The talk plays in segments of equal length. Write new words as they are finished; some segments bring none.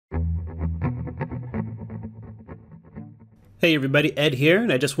Hey everybody, Ed here,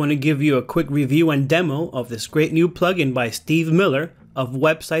 and I just want to give you a quick review and demo of this great new plugin by Steve Miller of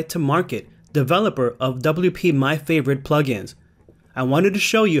Website to Market, developer of WpMyFavoritePlugins. I wanted to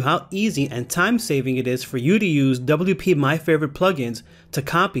show you how easy and time-saving it is for you to use WpMyFavoritePlugins to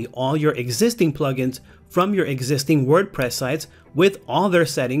copy all your existing plugins from your existing WordPress sites with all their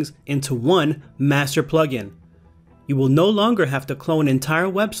settings into one master plugin. You will no longer have to clone entire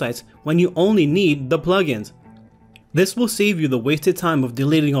websites when you only need the plugins. This will save you the wasted time of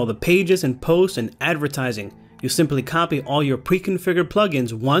deleting all the pages and posts and advertising. You simply copy all your pre-configured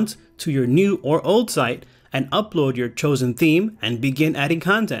plugins once to your new or old site and upload your chosen theme and begin adding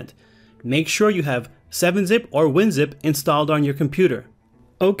content. Make sure you have 7-zip or WinZip installed on your computer.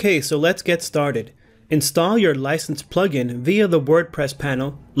 Okay, so let's get started. Install your licensed plugin via the WordPress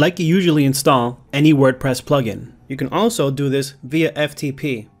panel like you usually install any WordPress plugin. You can also do this via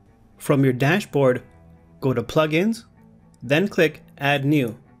FTP. From your dashboard, go to Plugins, then click Add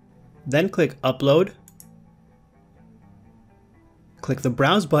New, then click Upload, click the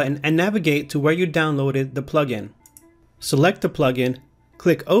Browse button and navigate to where you downloaded the plugin. Select the plugin,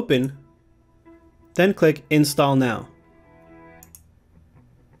 click Open, then click Install Now.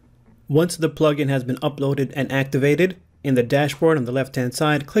 Once the plugin has been uploaded and activated, in the dashboard on the left-hand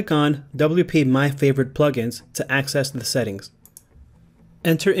side, click on WpMyFavoritePlugins to access the settings.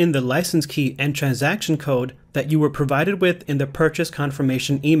 Enter in the license key and transaction code that you were provided with in the purchase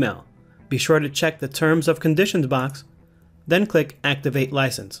confirmation email. Be sure to check the Terms of Conditions box, then click Activate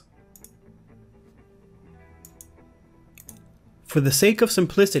License. For the sake of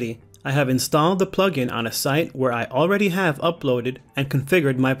simplicity, I have installed the plugin on a site where I already have uploaded and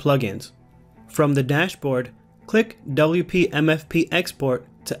configured my plugins. From the dashboard, click WPMFP Export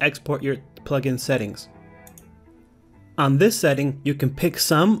to export your plugin settings. On this setting, you can pick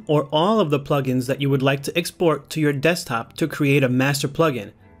some or all of the plugins that you would like to export to your desktop to create a master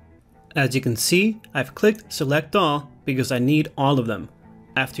plugin. As you can see, I've clicked Select All because I need all of them.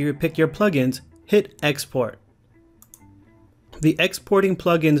 After you pick your plugins, hit Export. The exporting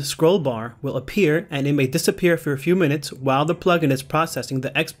plugins scroll bar will appear and it may disappear for a few minutes while the plugin is processing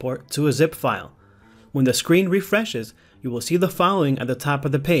the export to a zip file. When the screen refreshes, you will see the following at the top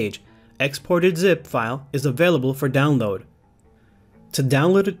of the page. Exported zip file is available for download. To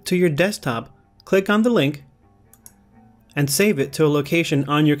download it to your desktop, click on the link and save it to a location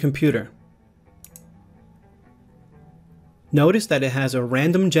on your computer. Notice that it has a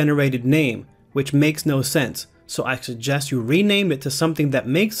random generated name, which makes no sense, so I suggest you rename it to something that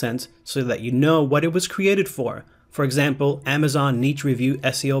makes sense so that you know what it was created for. For example, Amazon Niche Review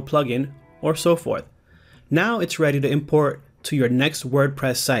SEO plugin, or so forth. Now it's ready to import to your next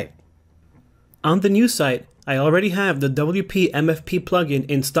WordPress site. On the new site, I already have the WPMFP plugin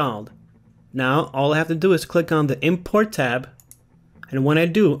installed. Now all I have to do is click on the Import tab, and when I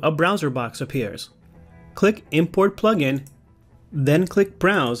do, a browser box appears. Click Import Plugin, then click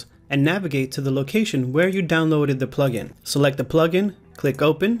Browse and navigate to the location where you downloaded the plugin. Select the plugin, click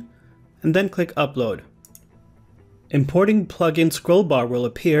Open, and then click Upload. Importing plugin scroll bar will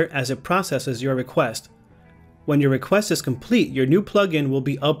appear as it processes your request. When your request is complete, your new plugin will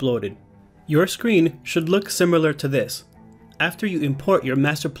be uploaded. Your screen should look similar to this. After you import your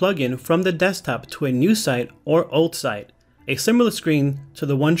master plugin from the desktop to a new site or old site, a similar screen to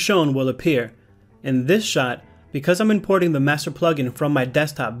the one shown will appear. In this shot, because I'm importing the master plugin from my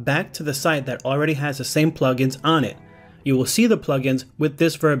desktop back to the site that already has the same plugins on it, you will see the plugins with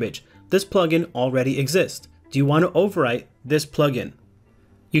this verbiage. This plugin already exists. Do you want to overwrite this plugin?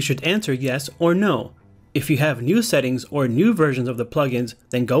 You should answer yes or no. If you have new settings or new versions of the plugins,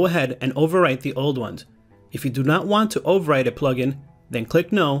 then go ahead and overwrite the old ones. If you do not want to overwrite a plugin, then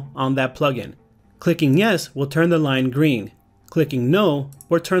click no on that plugin. Clicking yes will turn the line green. Clicking no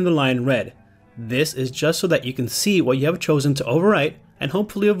will turn the line red. This is just so that you can see what you have chosen to overwrite and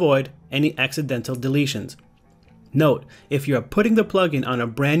hopefully avoid any accidental deletions. Note, if you are putting the plugin on a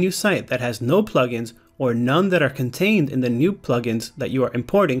brand new site that has no plugins or none that are contained in the new plugins that you are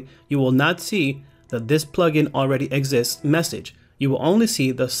importing, you will not see the "This plugin already exists" message. You will only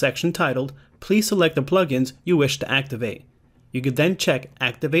see the section titled "Please select the plugins you wish to activate." You could then check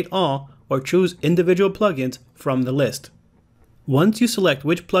Activate All or choose individual plugins from the list. Once you select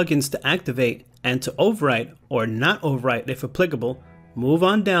which plugins to activate and to overwrite or not overwrite if applicable, move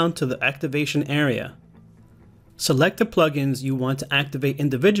on down to the activation area. Select the plugins you want to activate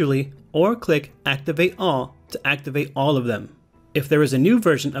individually or click Activate All to activate all of them. If there is a new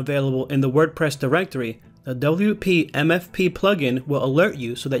version available in the WordPress directory, the WpMFP plugin will alert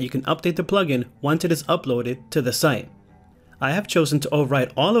you so that you can update the plugin once it is uploaded to the site. I have chosen to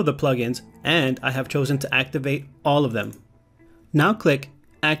overwrite all of the plugins and I have chosen to activate all of them. Now click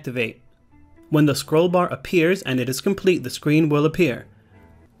Activate. When the scroll bar appears and it is complete, the screen will appear.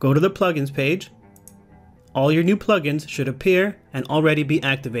 Go to the plugins page. All your new plugins should appear and already be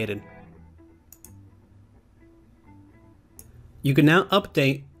activated. You can now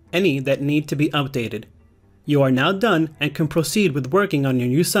update any that need to be updated. You are now done and can proceed with working on your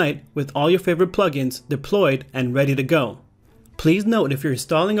new site with all your favorite plugins deployed and ready to go. Please note, if you're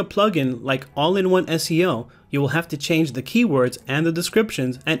installing a plugin like All-in-One SEO, you will have to change the keywords and the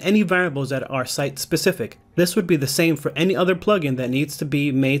descriptions and any variables that are site specific. This would be the same for any other plugin that needs to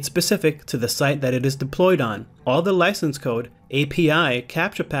be made specific to the site that it is deployed on. All the license code, API,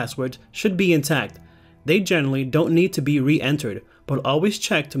 captcha passwords should be intact. They generally don't need to be re-entered, but always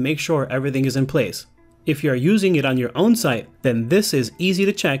check to make sure everything is in place. If you are using it on your own site, then this is easy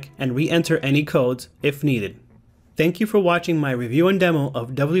to check and re-enter any codes if needed. Thank you for watching my review and demo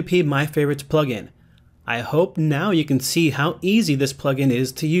of WpMyFavorites plugin. I hope now you can see how easy this plugin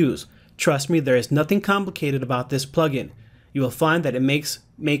is to use. Trust me, there is nothing complicated about this plugin. You will find that it makes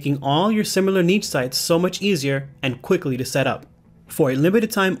making all your similar niche sites so much easier and quickly to set up. For a limited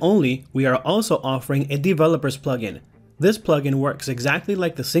time only, we are also offering a developer's plugin. This plugin works exactly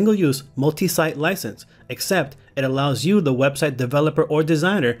like the single-use multi-site license, except it allows you, the website developer or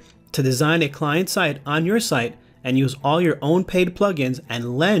designer, to design a client site on your site and use all your own paid plugins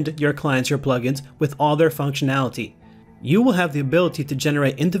and lend your clients your plugins with all their functionality. You will have the ability to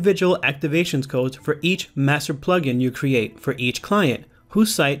generate individual activations codes for each master plugin you create for each client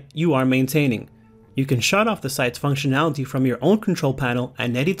whose site you are maintaining. You can shut off the site's functionality from your own control panel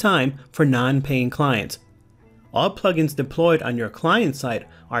at any time for non-paying clients. All plugins deployed on your client site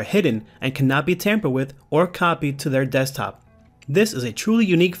are hidden and cannot be tampered with or copied to their desktop. This is a truly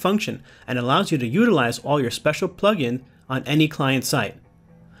unique function and allows you to utilize all your special plugin on any client site.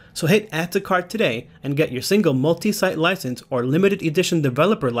 So hit Add to Cart today and get your single multi-site license or limited edition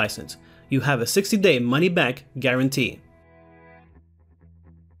developer license. You have a 60-day money-back guarantee.